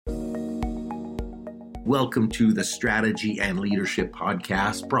welcome to the Strategy and Leadership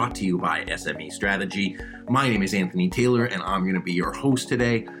Podcast brought to you by SME Strategy. My name is Anthony Taylor and I'm going to be your host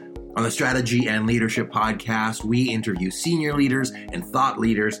today. On the Strategy and Leadership Podcast, we interview senior leaders and thought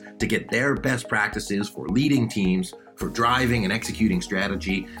leaders to get their best practices for leading teams, for driving and executing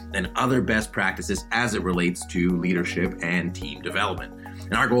strategy, and other best practices as it relates to leadership and team development.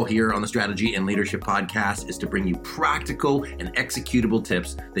 And our goal here on the Strategy and Leadership Podcast is to bring you practical and executable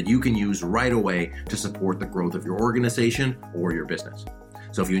tips that you can use right away to support the growth of your organization or your business.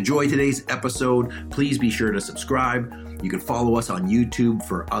 So if you enjoy today's episode, please be sure to subscribe. You can follow us on YouTube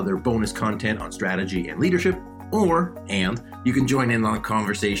for other bonus content on strategy and leadership, and you can join in on the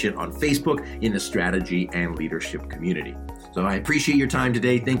conversation on Facebook in the Strategy and Leadership community. So I appreciate your time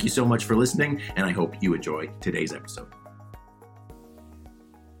today. Thank you so much for listening, and I hope you enjoy today's episode.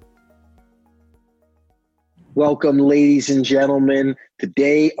 Welcome, ladies and gentlemen.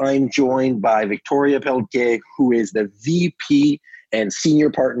 Today, I'm joined by Victoria Pelletier, who is the VP and Senior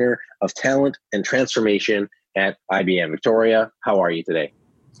Partner of Talent and Transformation at IBM. Victoria, how are you today?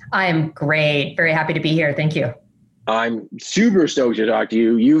 I am great. Very happy to be here. Thank you. I'm super stoked to talk to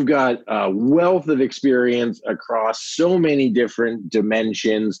you. You've got a wealth of experience across so many different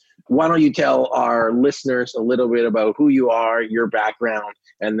dimensions. Why don't you tell our listeners a little bit about who you are, your background,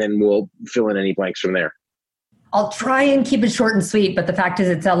 and then we'll fill in any blanks from there. I'll try and keep it short and sweet, but the fact is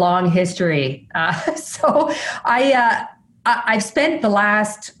it's a long history. I've spent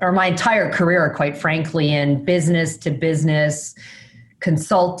my entire career, quite frankly, in business to business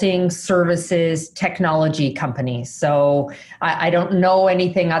consulting services, technology companies. So I don't know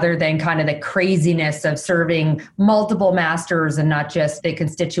anything other than kind of the craziness of serving multiple masters and not just the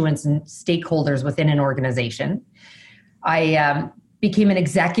constituents and stakeholders within an organization. I became an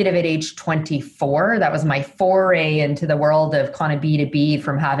executive at age 24. That was my foray into the world of kind of B2B,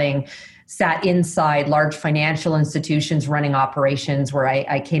 from having sat inside large financial institutions running operations, where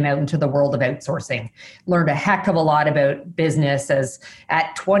I came out into the world of outsourcing. Learned a heck of a lot about business as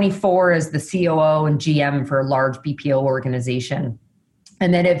at 24 as the COO and GM for a large BPO organization.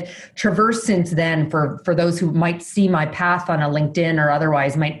 And then have traversed since then, for those who might see my path on a LinkedIn or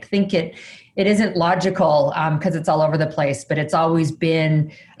otherwise might think it isn't logical because it's all over the place, but it's always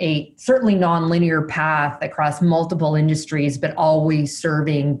been a certainly non-linear path across multiple industries, but always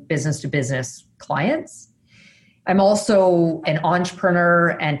serving business-to-business clients. I'm also an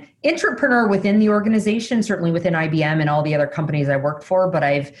entrepreneur and intrapreneur within the organization, certainly within IBM and all the other companies I worked for, but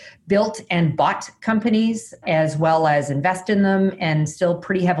I've built and bought companies as well as invest in them, and still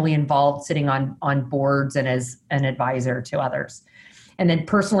pretty heavily involved sitting on boards and as an advisor to others. And then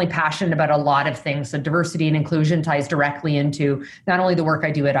personally passionate about a lot of things. So diversity and inclusion ties directly into not only the work I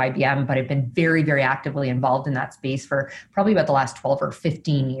do at IBM, but I've been very, very actively involved in that space for probably about the last 12 or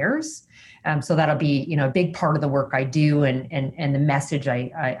 15 years. So that'll be, a big part of the work I do and the message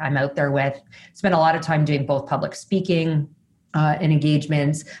I'm out there with. Spent a lot of time doing both public speaking and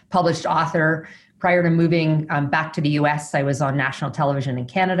engagements, published author. Prior to moving back to the US, I was on national television in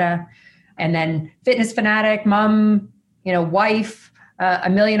Canada. And then fitness fanatic, mom, wife,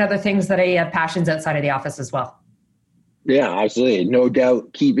 a million other things that I have passions outside of the office as well. Yeah, absolutely. No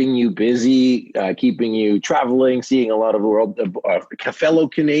doubt keeping you busy, keeping you traveling, seeing a lot of the world, a fellow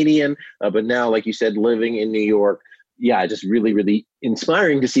Canadian, but now, like you said, living in New York. Yeah, just really, really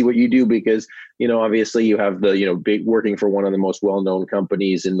inspiring to see what you do because, obviously you have the, big working for one of the most well-known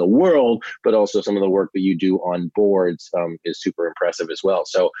companies in the world, but also some of the work that you do on boards is super impressive as well.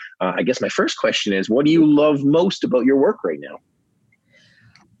 So I guess my first question is, what do you love most about your work right now?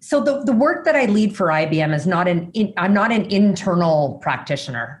 So the work that I lead for IBM is I'm not an internal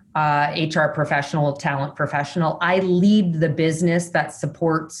practitioner, HR professional, talent professional. I lead the business that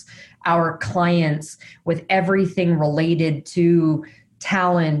supports our clients with everything related to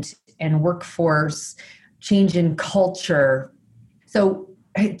talent and workforce, change in culture. So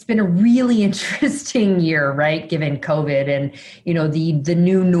it's been a really interesting year, right? Given COVID and, the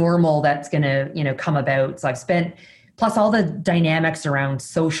new normal that's going to, come about. So I've spent plus all the dynamics around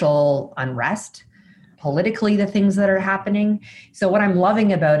social unrest, politically, the things that are happening. So what I'm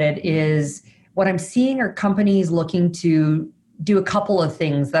loving about it is what I'm seeing are companies looking to do a couple of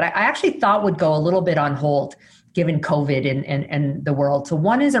things that I actually thought would go a little bit on hold given COVID and the world. So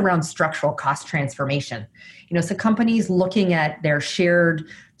one is around structural cost transformation. So companies looking at their shared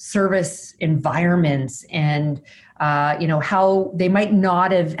service environments and, how they might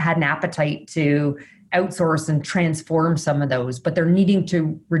not have had an appetite to outsource and transform some of those, but they're needing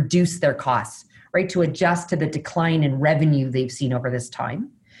to reduce their costs, right? To adjust to the decline in revenue they've seen over this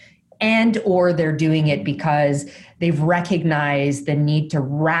time. and or they're doing it because they've recognized the need to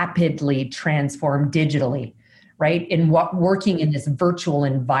rapidly transform digitally, right? In what working in this virtual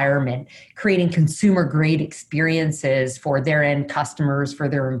environment, creating consumer grade experiences for their end customers, for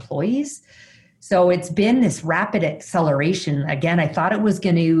their employees. So it's been this rapid acceleration. Again, I thought it was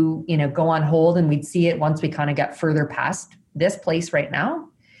going to, go on hold and we'd see it once we kind of got further past this place right now.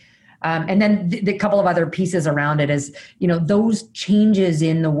 And then the couple of other pieces around it is, those changes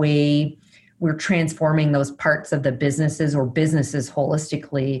in the way we're transforming those parts of the businesses or businesses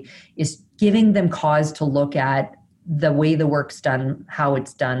holistically is giving them cause to look at the way the work's done, how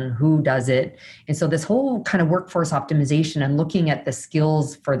it's done, who does it. And so this whole kind of workforce optimization and looking at the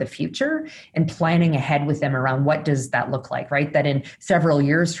skills for the future and planning ahead with them around what does that look like, right? That in several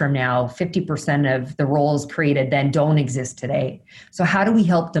years from now, 50% of the roles created then don't exist today. So how do we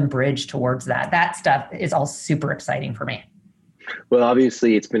help them bridge towards that? That stuff is all super exciting for me. Well,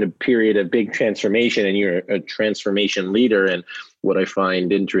 obviously, it's been a period of big transformation, and you're a transformation leader. And what I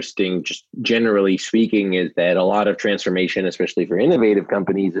find interesting, just generally speaking, is that a lot of transformation, especially for innovative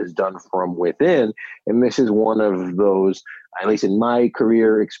companies, is done from within. And this is one of those, at least in my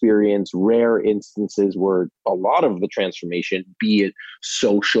career experience, rare instances where a lot of the transformation, be it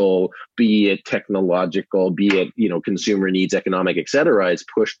social, be it technological, be it, consumer needs, economic, et cetera, is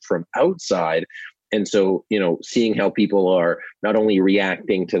pushed from outside. And so, seeing how people are not only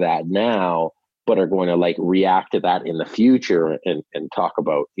reacting to that now, but are going to react to that in the future and talk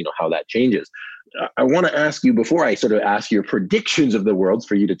about, how that changes. I want to ask you, before I sort of ask your predictions of the world,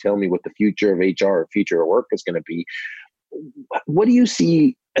 for you to tell me what the future of HR or future of work is going to be. What do you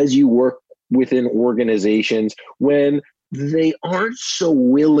see as you work within organizations when they aren't so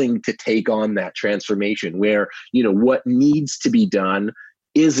willing to take on that transformation, where, what needs to be done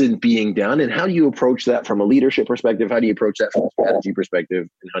isn't being done? And how do you approach that from a leadership perspective? How do you approach that from a strategy perspective?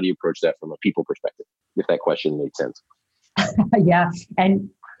 And how do you approach that from a people perspective? If that question made sense. Yeah. And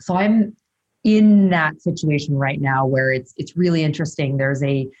so I'm in that situation right now where it's really interesting. There's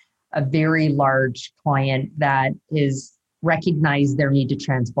a very large client that is recognized their need to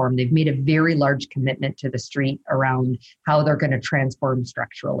transform. They've made a very large commitment to the street around how they're going to transform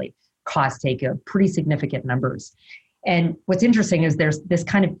structurally, cost takeout, pretty significant numbers. And what's interesting is there's this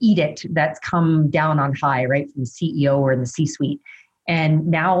kind of edict that's come down on high, right, from the CEO or in the C-suite. And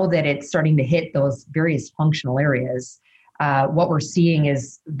now that it's starting to hit those various functional areas, what we're seeing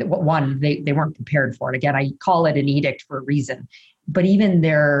is that, one, they weren't prepared for it. Again, I call it an edict for a reason. But even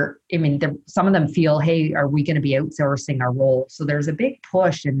some of them feel, hey, are we going to be outsourcing our role? So there's a big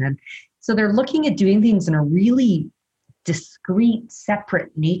push. And then, so they're looking at doing things in a really discrete,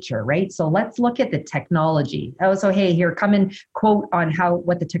 separate nature, right? So let's look at the technology. Oh, so hey, here, come and quote on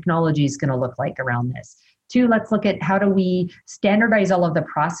what the technology is going to look like around this. 2, let's look at how do we standardize all of the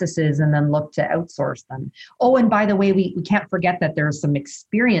processes and then look to outsource them. Oh, and by the way, we can't forget that there's some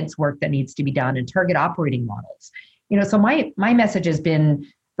experience work that needs to be done and target operating models. So my message has been,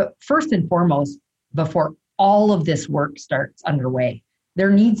 but first and foremost, before all of this work starts underway, there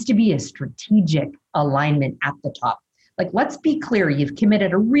needs to be a strategic alignment at the top. Let's be clear, you've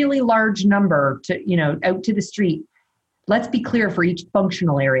committed a really large number to, out to the street. Let's be clear for each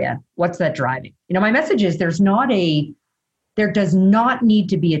functional area. What's that driving? My message is there does not need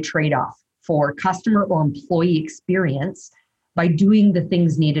to be a trade-off for customer or employee experience by doing the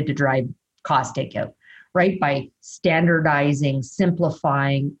things needed to drive cost takeout, right? By standardizing,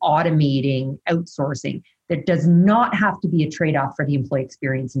 simplifying, automating, outsourcing. There does not have to be a trade-off for the employee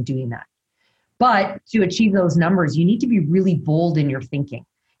experience in doing that. But to achieve those numbers, you need to be really bold in your thinking.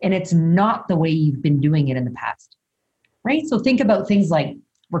 And it's not the way you've been doing it in the past, right? So think about things like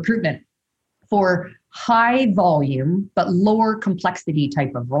recruitment for high volume, but lower complexity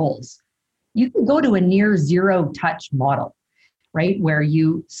type of roles. You can go to a near zero touch model, right? Where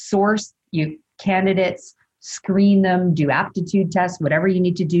you source candidates, screen them, do aptitude tests, whatever you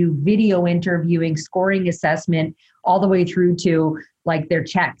need to do, video interviewing, scoring assessment, all the way through to their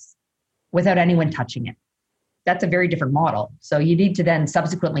checks, without anyone touching it. That's a very different model. So you need to then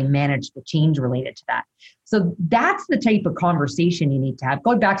subsequently manage the change related to that. So that's the type of conversation you need to have.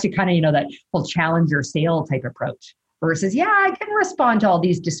 Going back to kind of, that whole challenger sale type approach versus, I can respond to all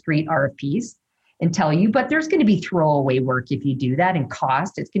these discrete RFPs and tell you, but there's going to be throwaway work if you do that, and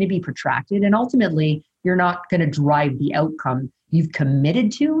cost. It's going to be protracted. And ultimately, you're not going to drive the outcome you've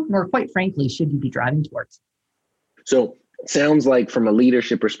committed to, nor quite frankly, should you be driving towards. So it sounds like from a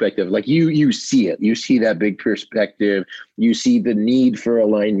leadership perspective, you see it, you see that big perspective, you see the need for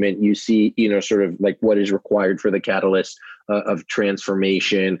alignment, you see, sort of what is required for the catalyst of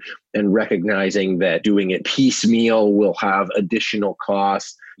transformation, and recognizing that doing it piecemeal will have additional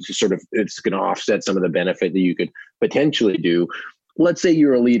costs. sort of, it's going to offset some of the benefit that you could potentially do. Let's say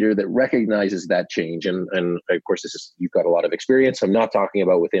you're a leader that recognizes that change. And of course, you've got a lot of experience. I'm not talking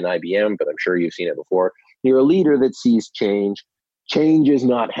about within IBM, but I'm sure you've seen it before. You're a leader that sees change. Change is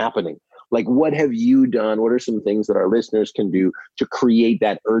not happening. Like, what have you done? What are some things that our listeners can do to create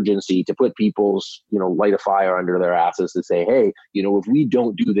that urgency, to put people's, light a fire under their asses to say, hey, if we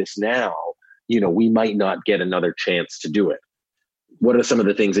don't do this now, we might not get another chance to do it. What are some of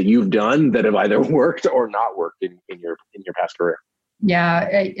the things that you've done that have either worked or not worked in your past career? Yeah,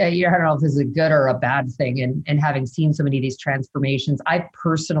 I don't know if this is a good or a bad thing. And having seen so many of these transformations, I've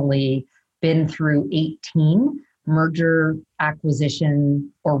personally been through 18 merger,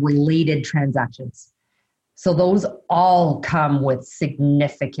 acquisition, or related transactions. So those all come with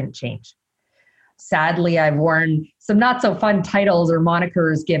significant change. Sadly, I've worn some not so fun titles or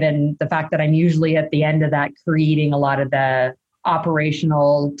monikers, given the fact that I'm usually at the end of that, creating a lot of the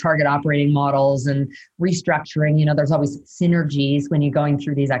operational target operating models and restructuring. There's always synergies when you're going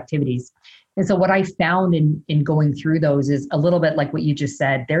through these activities. And so what I found in going through those is a little bit like what you just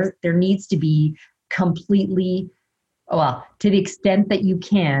said. There needs to be completely, to the extent that you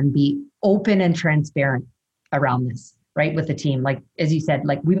can, be open and transparent around this, right? With the team. Like, as you said,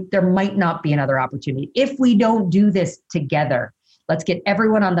 there might not be another opportunity. If we don't do this together, let's get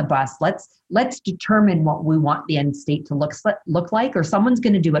everyone on the bus. Let's determine what we want the end state to look like, or someone's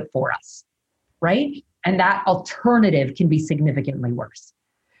going to do it for us, right? And that alternative can be significantly worse.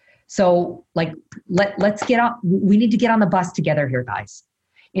 So let's get on. We need to get on the bus together here, guys.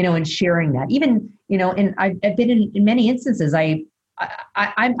 And sharing that. Even and I've been in many instances. I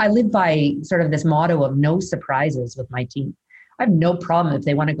live by sort of this motto of no surprises with my team. I have no problem if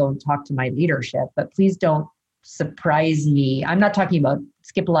they want to go and talk to my leadership, but please don't surprise me. I'm not talking about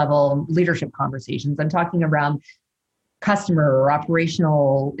skip level leadership conversations. I'm talking around customer or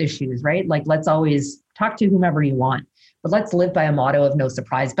operational issues, right? Like, let's always talk to whomever you want, but let's live by a motto of no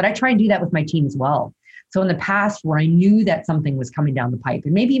surprise. But I try and do that with my team as well. So in the past, where I knew that something was coming down the pipe,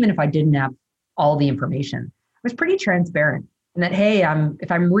 and maybe even if I didn't have all the information, I was pretty transparent. And that, hey,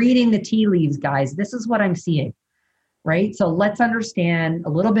 if I'm reading the tea leaves, guys, this is what I'm seeing, right? So let's understand a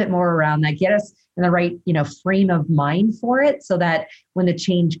little bit more around that, get us in the right, frame of mind for it, so that when the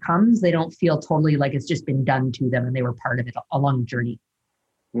change comes, they don't feel totally like it's just been done to them and they were part of it along the journey.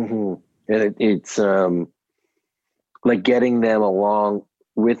 Mm-hmm. And it's like getting them along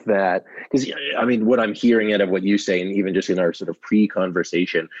with that, because what I'm hearing out of what you say, and even just in our sort of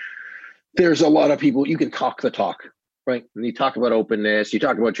pre-conversation, there's a lot of people, you can talk the talk, right? And you talk about openness, you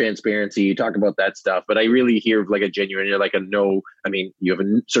talk about transparency, you talk about that stuff, but I really hear like a genuine, you have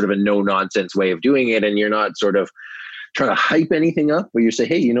a sort of a no nonsense way of doing it, and you're not sort of trying to hype anything up, but you say,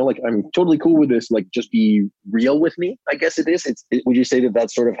 hey, I'm totally cool with this, like, just be real with me, I guess it is. Would you say that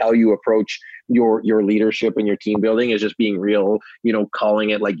that's sort of how you approach your leadership and your team building, is just being real, calling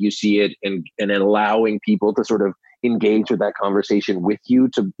it like you see it, and then allowing people to sort of engage with that conversation with you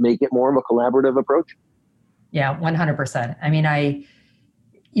to make it more of a collaborative approach? Yeah, 100%. I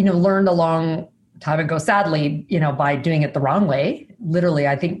learned a long time ago, sadly, by doing it the wrong way. Literally,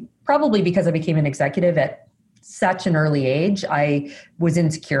 I think probably because I became an executive at such an early age, I was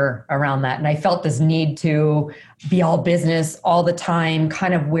insecure around that. And I felt this need to be all business all the time,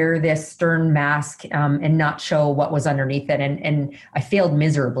 kind of wear this stern mask and not show what was underneath it. And I failed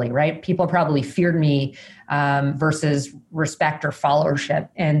miserably, right? People probably feared me versus respect or followership.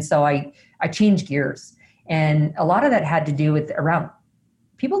 And so I changed gears. And a lot of that had to do with around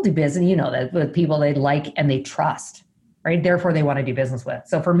people do business, that with people they like and they trust, right? Therefore, they want to do business with.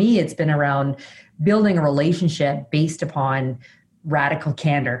 So for me, it's been around building a relationship based upon radical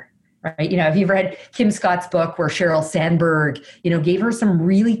candor, right? If you've read Kim Scott's book where Sheryl Sandberg, gave her some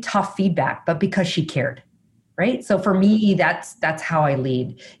really tough feedback, but because she cared, right? So for me, that's how I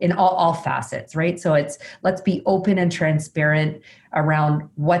lead in all facets, right? So let's be open and transparent around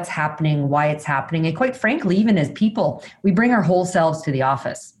what's happening, why it's happening. And quite frankly, even as people, we bring our whole selves to the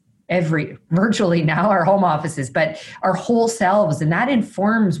office. Virtually now our home offices, but our whole selves. And that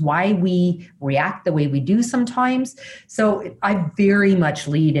informs why we react the way we do sometimes. So I very much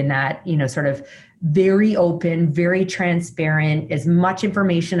lead in that, sort of very open, very transparent, as much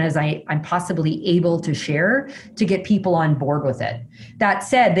information as I'm possibly able to share to get people on board with it. That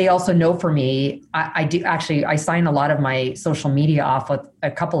said, they also know for me, I sign a lot of my social media off with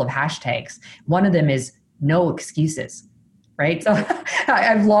a couple of hashtags. One of them is no excuses. Right. So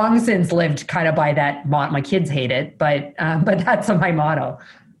I've long since lived kind of by that. My kids hate it, but that's my motto.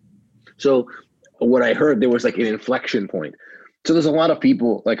 So what I heard, there was like an inflection point. So there's a lot of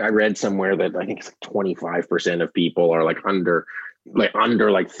people, like I read somewhere that I think it's like 25% of people are like under like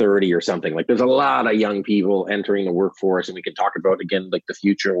under like 30 or something. Like there's a lot of young people entering the workforce, and we can talk about again like the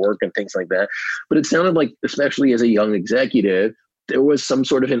future of work and things like that. But it sounded like, especially as a young executive, there was some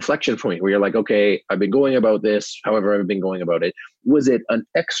sort of inflection point where you're like, okay, I've been going about this, however I've been going about it. Was it an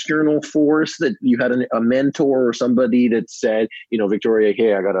external force that you had a mentor or somebody that said, Victoria,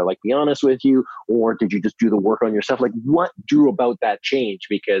 hey, I gotta like be honest with you, or did you just do the work on yourself? Like what drew about that change?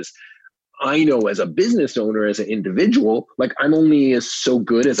 Because I know as a business owner, as an individual, like I'm only as so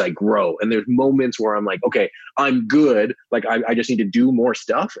good as I grow. And there's moments where I'm like, okay, I'm good. Like I just need to do more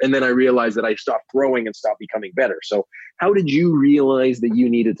stuff. And then I realize that I stopped growing and stopped becoming better. So how did you realize that you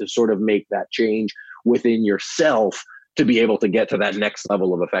needed to sort of make that change within yourself to be able to get to that next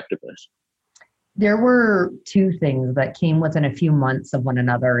level of effectiveness? There were two things that came within a few months of one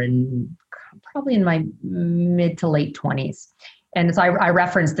another, and probably in my mid to late 20s. And so I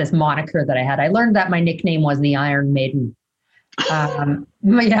referenced this moniker that I had. I learned that my nickname was the Iron Maiden. And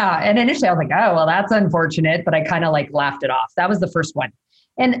initially I was like, oh, well, that's unfortunate, but I kind of like laughed it off. That was the first one.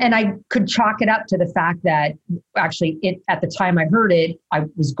 And I could chalk it up to the fact that actually at the time I heard it, I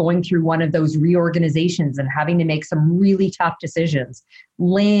was going through one of those reorganizations and having to make some really tough decisions,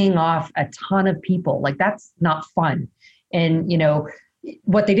 laying off a ton of people. Like that's not fun. And,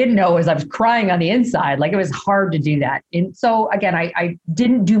 what they didn't know is I was crying on the inside. Like it was hard to do that. And so again, I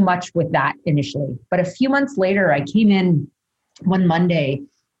didn't do much with that initially, but a few months later, I came in one Monday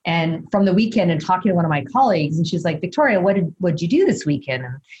and from the weekend and talking to one of my colleagues, and she's like, Victoria, what'd you do this weekend?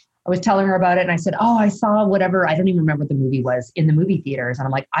 And I was telling her about it. And I said, oh, I saw whatever, I don't even remember what the movie was, in the movie theaters. And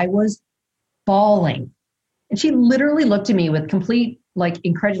I'm like, I was bawling. And she literally looked at me with complete like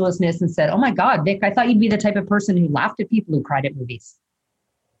incredulousness and said, oh my God, Vic, I thought you'd be the type of person who laughed at people who cried at movies.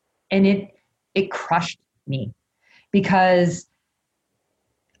 And it crushed me because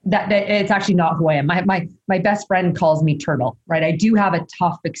that it's actually not who I am. My best friend calls me Turtle, right? I do have a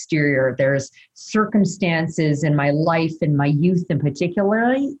tough exterior. There's circumstances in my life, in my youth in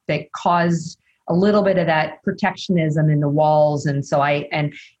particular, that caused a little bit of that protectionism in the walls. And so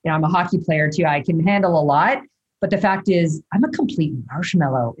I'm a hockey player too. I can handle a lot, but the fact is I'm a complete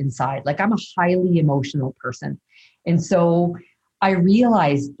marshmallow inside. Like I'm a highly emotional person. And so I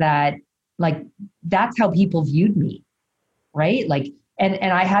realized that like, that's how people viewed me, right? Like, and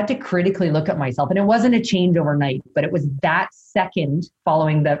I had to critically look at myself, and it wasn't a change overnight, but it was that second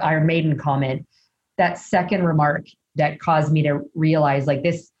following the Iron Maiden comment, that second remark that caused me to realize like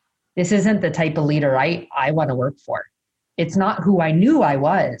this isn't the type of leader I want to work for. It's not who I knew I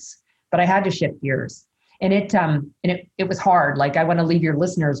was, but I had to shift gears. And it was hard. Like I want to leave your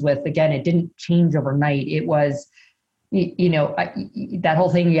listeners with, again, it didn't change overnight. It was, that whole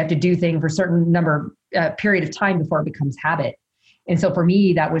thing, you have to do things for a certain period of time before it becomes habit. And so for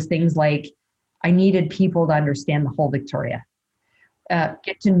me, that was things like I needed people to understand the whole Victoria,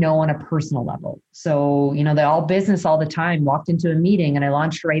 get to know on a personal level. So, they're all business all the time, walked into a meeting and I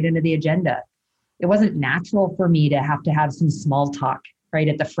launched right into the agenda. It wasn't natural for me to have some small talk right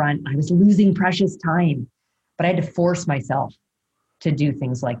at the front. I was losing precious time, but I had to force myself to do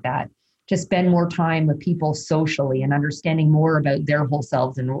things like that, to spend more time with people socially and understanding more about their whole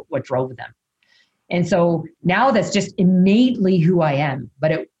selves and what drove them. And so now that's just innately who I am,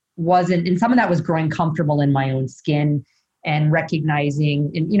 but it wasn't, and some of that was growing comfortable in my own skin and recognizing,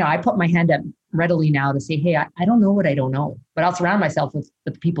 and, I put my hand up readily now to say, hey, I don't know what I don't know, but I'll surround myself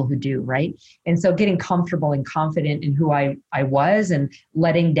with people who do, right? And so getting comfortable and confident in who I was and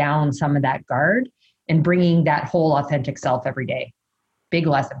letting down some of that guard and bringing that whole authentic self every day. Big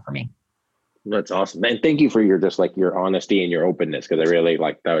lesson for me. That's awesome. And thank you for your honesty and your openness, because I really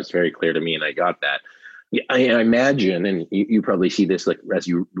that was very clear to me and I got that. I imagine, and you probably see this as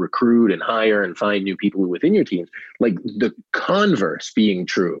you recruit and hire and find new people within your teams, like the converse being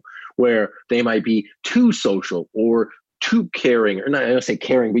true, where they might be too social or too caring, or not, I don't say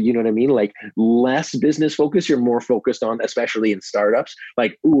caring, but you know what I mean? Like less business focused, you're more focused on, especially in startups,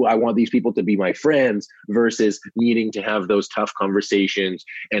 like, ooh, I want these people to be my friends, versus needing to have those tough conversations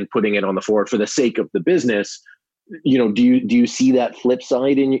and putting it on the forward for the sake of the business. Do you see that flip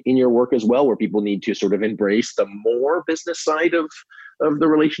side in your work as well, where people need to sort of embrace the more business side of the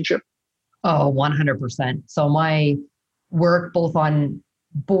relationship? Oh, 100%. So my work both on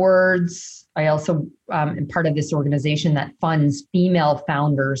boards, I also am part of this organization that funds female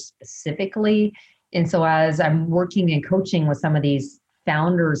founders specifically. And so as I'm working and coaching with some of these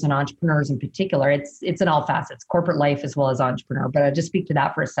founders and entrepreneurs in particular, it's in all facets, corporate life as well as entrepreneur, but I'll just speak to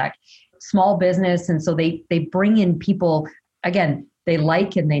that for a sec. Small business. And so they bring in people, again, they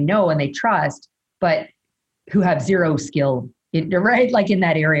like and they know and they trust, but who have zero skill, right? Like in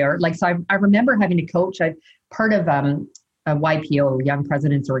that area. So I remember having to coach. I'm part of a YPO, Young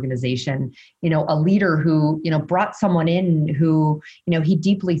Presidents Organization, a leader who, brought someone in who, he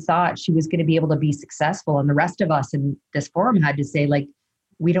deeply thought she was going to be able to be successful. And the rest of us in this forum had to say, like,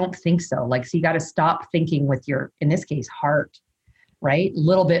 we don't think so. Like, so you got to stop thinking with your, in this case, heart, right? A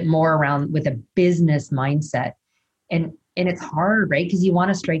little bit more around with a business mindset. And it's hard, right? Because you want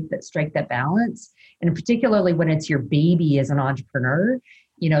to strike that balance. And particularly when it's your baby as an entrepreneur,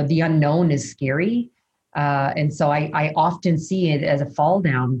 the unknown is scary. And so I often see it as a fall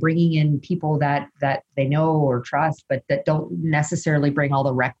down, bringing in people that they know or trust, but that don't necessarily bring all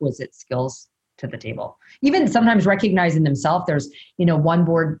the requisite skills to the table. Even sometimes recognizing themselves. There's, one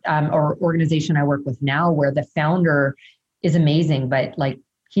board or organization I work with now where the founder is amazing, but like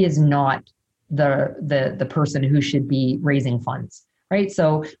he is not the person who should be raising funds. Right.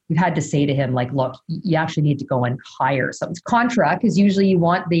 So we've had to say to him, like, look, you actually need to go and hire some contract, because usually you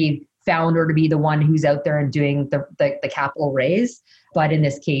want the founder to be the one who's out there and doing the capital raise. But in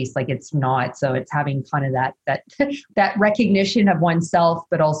this case, like, it's not. So it's having kind of that recognition of oneself,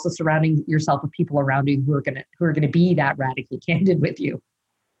 but also surrounding yourself with people around you who are going to be that radically candid with you.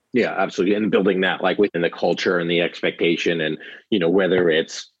 Yeah, absolutely. And building that like within the culture and the expectation, and, whether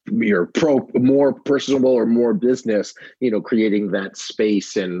it's you're more personable or more business, creating that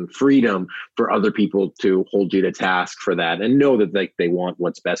space and freedom for other people to hold you to task for that and know that they want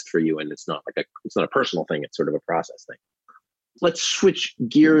what's best for you. And it's not a personal thing. It's sort of a process thing. Let's switch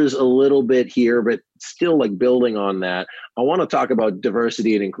gears a little bit here, but still like building on that. I want to talk about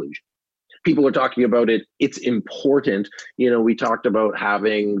diversity and inclusion. People are talking about it. It's important. We talked about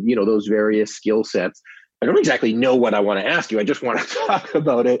having, those various skill sets. I don't exactly know what I want to ask you. I just want to talk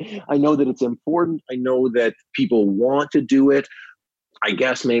about it. I know that it's important. I know that people want to do it. I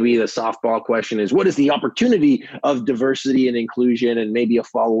guess maybe the softball question is, what is the opportunity of diversity and inclusion? And maybe a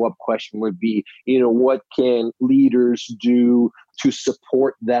follow-up question would be, what can leaders do to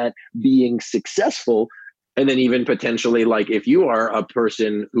support that being successful? And then even potentially, like, if you are a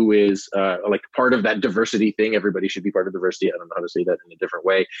person who is like part of that diversity thing, everybody should be part of diversity. I don't know how to say that in a different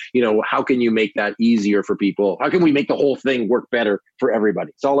way. How can you make that easier for people? How can we make the whole thing work better for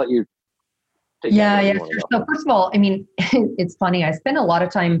everybody? So I'll let you take that. Yeah. So first of all, I mean, it's funny. I spend a lot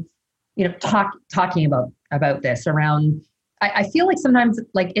of time, talking about this around. I feel like sometimes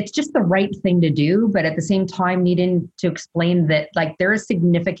like it's just the right thing to do, but at the same time needing to explain that like there is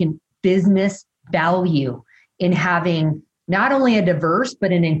significant business value in having not only a diverse,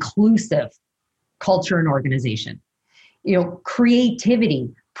 but an inclusive culture and organization. Creativity,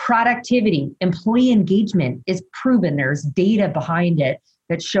 productivity, employee engagement is proven. There's data behind it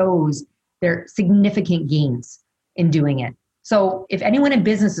that shows there are significant gains in doing it. So if anyone in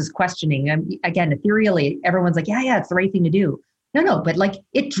business is questioning, again, ethereally, everyone's like, yeah, it's the right thing to do. No, but like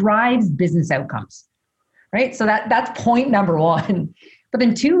it drives business outcomes, right? So that's point number one. But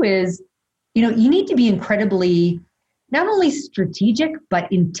then two is, you need to be incredibly, not only strategic, but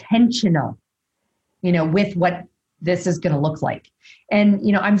intentional, with what this is going to look like. And,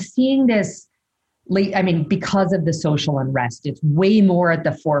 I'm seeing this because of the social unrest, it's way more at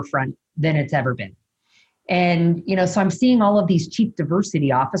the forefront than it's ever been. And, so I'm seeing all of these chief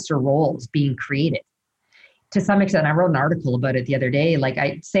diversity officer roles being created. To some extent, I wrote an article about it the other day,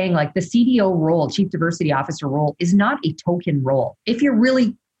 saying the CDO role, chief diversity officer role, is not a token role. If you're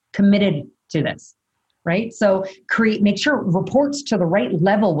really committed to this, right? So make sure it reports to the right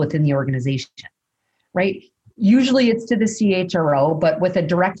level within the organization, right? Usually it's to the CHRO, but with a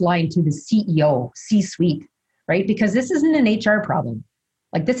direct line to the CEO, C-suite, right? Because this isn't an HR problem.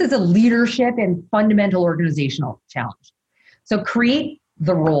 Like this is a leadership and fundamental organizational challenge. So create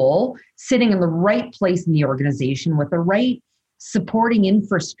the role sitting in the right place in the organization with the right supporting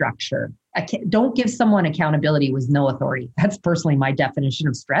infrastructure. Don't give someone accountability with no authority. That's personally my definition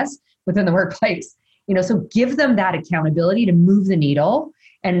of stress within the workplace. So give them that accountability to move the needle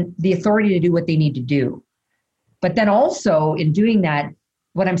and the authority to do what they need to do. But then also in doing that,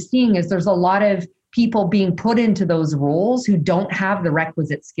 what I'm seeing is there's a lot of people being put into those roles who don't have the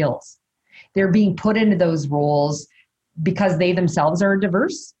requisite skills. They're being put into those roles because they themselves are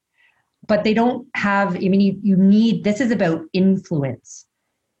diverse, but they don't have, you need, this is about influence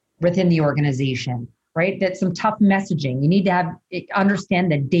within the organization, right? That's some tough messaging. You need to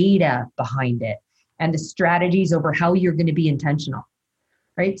understand the data behind it and the strategies over how you're going to be intentional,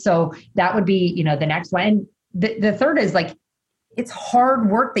 right? So that would be, the next one. And the third is it's hard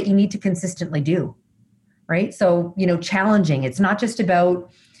work that you need to consistently do, right? So, challenging. It's not just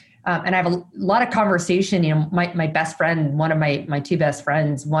about And I have a lot of conversation, my best friend, one of my two best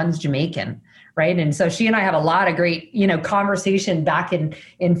friends, one's Jamaican, right? And so she and I have a lot of great, conversation back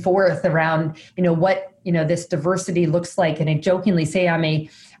and forth around, what, this diversity looks like. And I jokingly say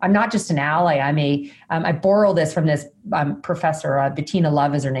I'm not just an ally. I borrow this from this professor, Bettina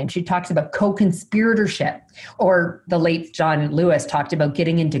Love is her name. She talks about co-conspiratorship, or the late John Lewis talked about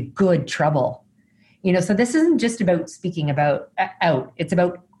getting into good trouble. So this isn't just about speaking about out, it's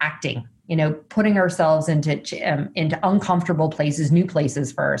about acting, putting ourselves into uncomfortable places, new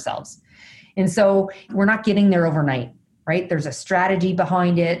places for ourselves. And so we're not getting there overnight, right? There's a strategy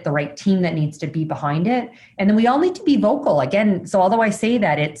behind it, the right team that needs to be behind it. And then we all need to be vocal. Again, so although I say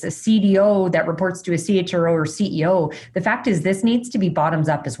that it's a CDO that reports to a CHRO or CEO, the fact is this needs to be bottoms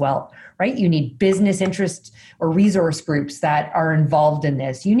up as well, right? You need business interest or resource groups that are involved in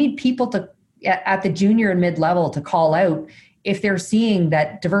this. You need people at the junior and mid-level to call out if they're seeing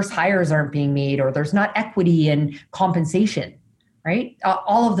that diverse hires aren't being made or there's not equity in compensation, right?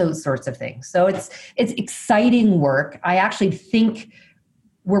 All of those sorts of things. So it's exciting work. I actually think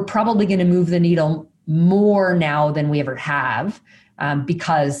we're probably going to move the needle more now than we ever have,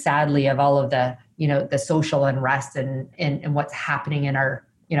 because sadly of all of the, the social unrest and what's happening in our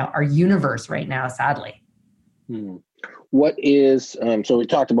universe right now, sadly. What is, so we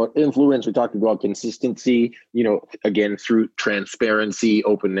talked about influence, we talked about consistency, again, through transparency,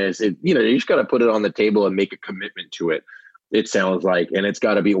 openness, you just got to put it on the table and make a commitment to it. It sounds like, and it's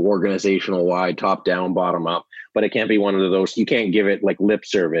got to be organizational wide, top down, bottom up, but it can't be one of those, you can't give it like lip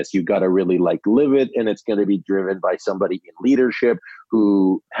service. You've got to really live it. And it's going to be driven by somebody in leadership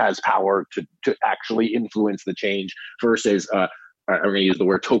who has power to actually influence the change versus, I'm going to use the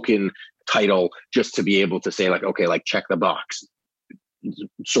word token title just to be able to say check the box.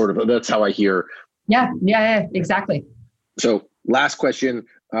 Sort of, that's how I hear. Yeah, exactly. So last question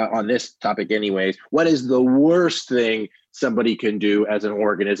on this topic anyways, what is the worst thing somebody can do as an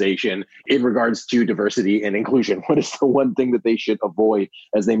organization in regards to diversity and inclusion? What is the one thing that they should avoid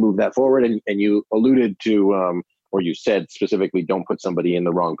as they move that forward? And you alluded to, or you said specifically, don't put somebody in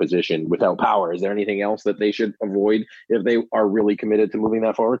the wrong position without power. Is there anything else that they should avoid if they are really committed to moving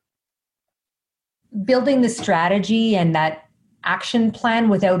that forward? Building the strategy and that action plan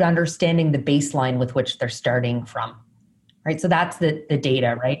without understanding the baseline with which they're starting from, right? So that's the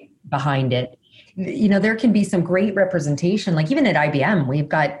data, right, behind it. There can be some great representation, like even at IBM,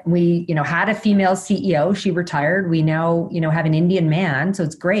 we had a female CEO, she retired. We now, have an Indian man, so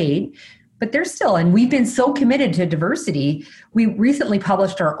it's great. But there's still, and we've been so committed to diversity. We recently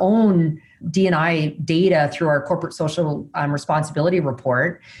published our own D&I data through our corporate social responsibility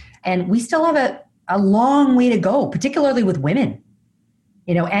report. And we still have a long way to go, particularly with women,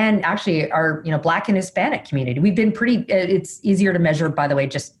 and actually our, Black and Hispanic community. We've been it's easier to measure, by the way,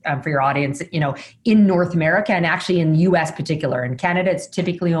 just for your audience, in North America and actually in the US particular. In Canada, it's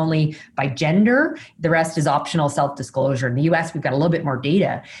typically only by gender. The rest is optional self-disclosure. In the US, we've got a little bit more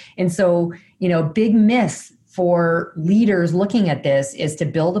data. And so, big miss for leaders looking at this is to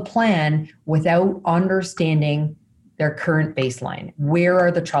build a plan without understanding their current baseline. Where are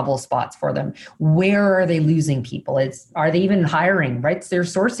the trouble spots for them? Where are they losing people? Are they even hiring, right? It's their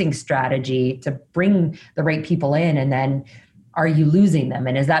sourcing strategy to bring the right people in. And then are you losing them?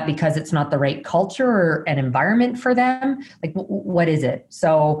 And is that because it's not the right culture or an environment for them? Like, what is it?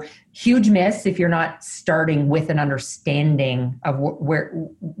 So huge miss if you're not starting with an understanding of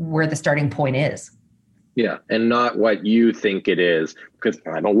where the starting point is. Yeah, and not what you think it is, because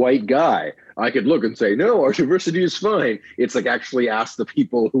I'm a white guy. I could look and say, no, our diversity is fine. It's like actually ask the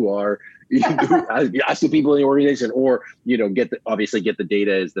people who are, ask the people in the organization, or, get the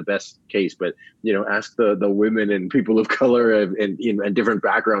data is the best case, but, ask the women and people of color and different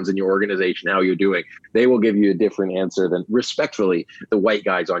backgrounds in your organization, how you're doing. They will give you a different answer than, respectfully, the white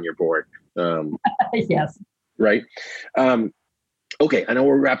guys on your board. Yes. Right. Okay, I know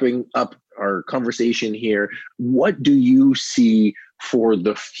we're wrapping up our conversation here. What do you see for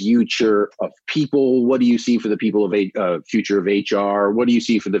the future of people? What do you see for the people of future of HR? What do you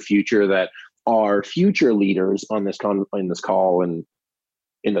see for the future that our future leaders on this call and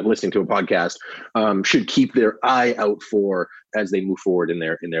in the listening to a podcast should keep their eye out for as they move forward in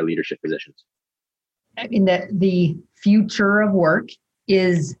their leadership positions? I mean, the future of work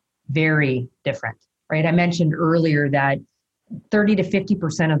is very different, right? I mentioned earlier that 30 to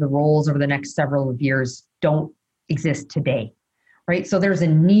 50% of the roles over the next several years don't exist today, right? So there's a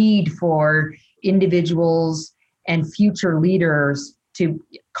need for individuals and future leaders to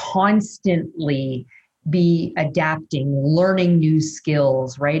constantly be adapting, learning new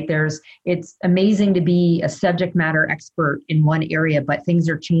skills, right? It's amazing to be a subject matter expert in one area, but things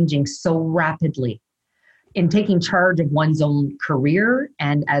are changing so rapidly. In taking charge of one's own career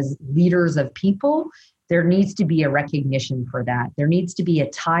and as leaders of people, there needs to be a recognition for that. There needs to be a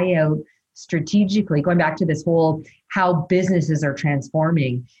tie out strategically, going back to this whole how businesses are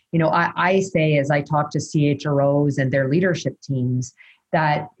transforming. I say, as I talk to CHROs and their leadership teams,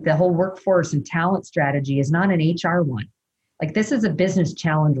 that the whole workforce and talent strategy is not an HR one. Like, this is a business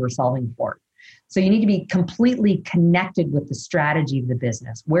challenge we're solving for. So you need to be completely connected with the strategy of the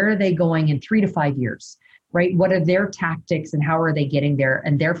business. Where are they going in 3 to 5 years, right? What are their tactics and how are they getting there?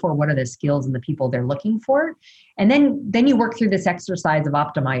 And therefore, what are the skills and the people they're looking for? And then you work through this exercise of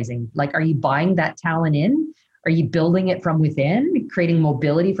optimizing. Like, are you buying that talent in? Are you building it from within, creating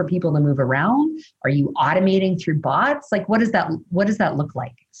mobility for people to move around? Are you automating through bots? Like, what does that look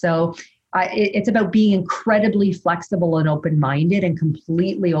like? So it's about being incredibly flexible and open-minded and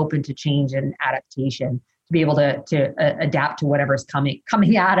completely open to change and adaptation to be able to adapt to whatever's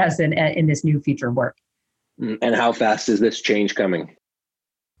coming at us in this new future work. And how fast is this change coming?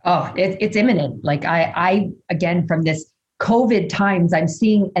 Oh, it's imminent. Like I again, from this COVID times, I'm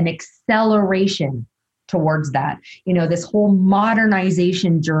seeing an acceleration towards that. This whole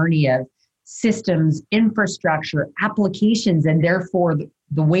modernization journey of systems, infrastructure, applications, and therefore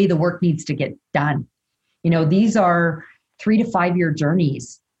the way the work needs to get done. These are 3 to 5 year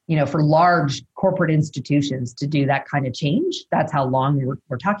journeys, for large corporate institutions to do that kind of change. That's how long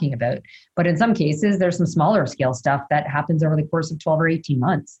we're talking about. But in some cases, there's some smaller scale stuff that happens over the course of 12 or 18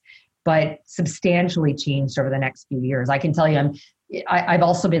 months, but substantially changed over the next few years. I can tell you, I've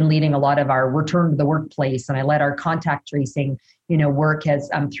also been leading a lot of our return to the workplace, and I led our contact tracing, work as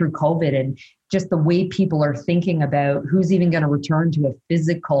through COVID, and just the way people are thinking about who's even going to return to a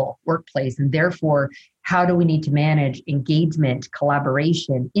physical workplace, and therefore how do we need to manage engagement,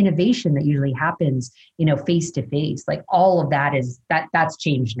 collaboration, innovation that usually happens, face to face. Like, all of that's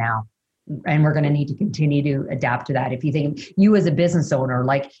changed now. And we're going to need to continue to adapt to that. If you think you as a business owner,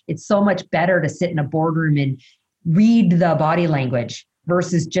 like, it's so much better to sit in a boardroom and read the body language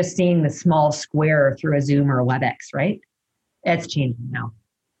versus just seeing the small square through a Zoom or a WebEx, right? It's changing now.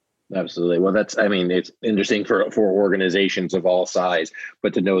 Absolutely. Well, it's interesting for organizations of all size,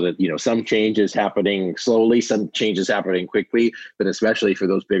 but to know that, some changes happening slowly, some changes happening quickly, but especially for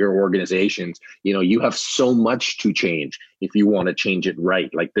those bigger organizations, you have so much to change if you want to change it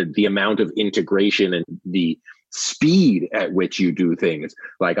right. Like the amount of integration and the speed at which you do things.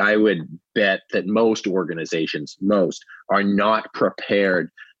 Like, I would bet that most organizations, are not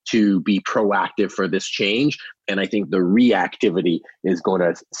prepared to be proactive for this change. And I think the reactivity is going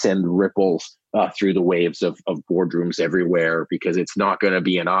to send ripples through the waves of boardrooms everywhere, because it's not going to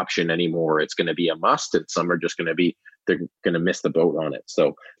be an option anymore. It's going to be a must, and some are just they're going to miss the boat on it.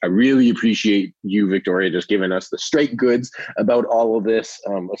 So I really appreciate you, Victoria, just giving us the straight goods about all of this,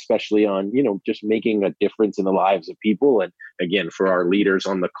 especially on, just making a difference in the lives of people. And again, for our leaders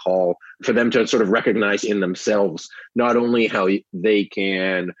on the call, for them to sort of recognize in themselves, not only how they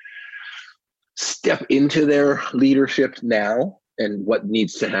can step into their leadership now and what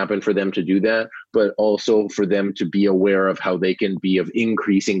needs to happen for them to do that, but also for them to be aware of how they can be of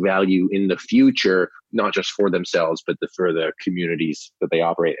increasing value in the future, not just for themselves, but for the communities that they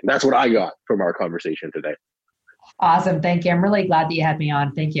operate in. That's what I got from our conversation today. Awesome. Thank you. I'm really glad that you had me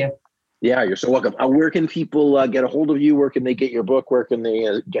on. Thank you. Yeah, you're so welcome. Where can people get a hold of you? Where can they get your book? Where can they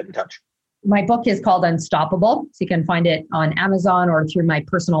get in touch? My book is called Unstoppable. So you can find it on Amazon or through my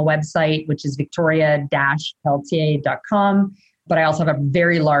personal website, which is victoria-peltier.com. But I also have a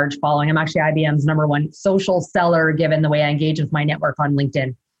very large following. I'm actually IBM's #1 social seller, given the way I engage with my network on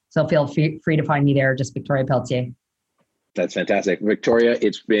LinkedIn. So feel free to find me there, just Victoria Peltier. That's fantastic. Victoria,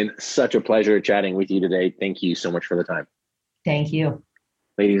 it's been such a pleasure chatting with you today. Thank you so much for the time. Thank you.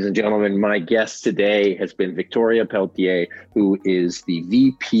 Ladies and gentlemen, my guest today has been Victoria Peltier, who is the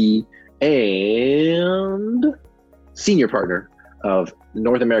VP and Senior Partner of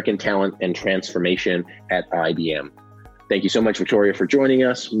North American Talent and Transformation at IBM. Thank you so much, Victoria, for joining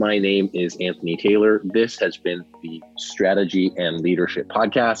us. My name is Anthony Taylor. This has been the Strategy and Leadership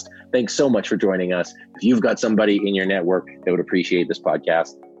Podcast. Thanks so much for joining us. If you've got somebody in your network that would appreciate this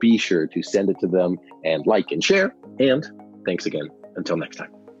podcast, be sure to send it to them and like and share. And thanks again. Until next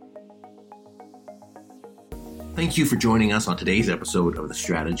time. Thank you for joining us on today's episode of the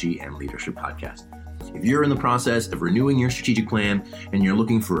Strategy and Leadership Podcast. If you're in the process of renewing your strategic plan and you're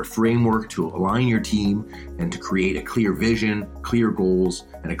looking for a framework to align your team and to create a clear vision, clear goals,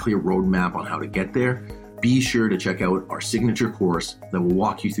 and a clear roadmap on how to get there, be sure to check out our signature course that will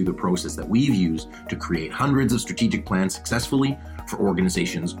walk you through the process that we've used to create hundreds of strategic plans successfully for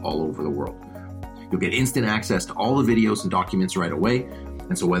organizations all over the world. You'll get instant access to all the videos and documents right away.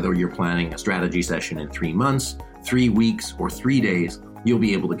 And so whether you're planning a strategy session in 3 months, 3 weeks, or 3 days, you'll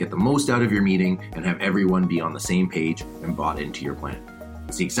be able to get the most out of your meeting and have everyone be on the same page and bought into your plan.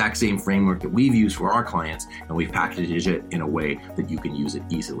 It's the exact same framework that we've used for our clients, and we've packaged it in a way that you can use it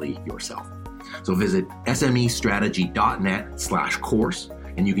easily yourself. So visit smestrategy.net/course,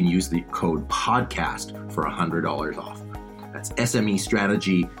 and you can use the code podcast for $100 off. That's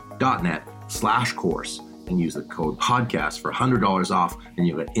smestrategy.net/course, and use the code podcast for $100 off, and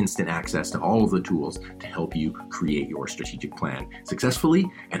you'll get instant access to all of the tools to help you create your strategic plan successfully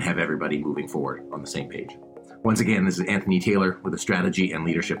and have everybody moving forward on the same page. Once again, this is Anthony Taylor with the Strategy and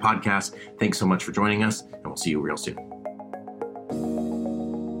Leadership Podcast. Thanks so much for joining us, and we'll see you real soon.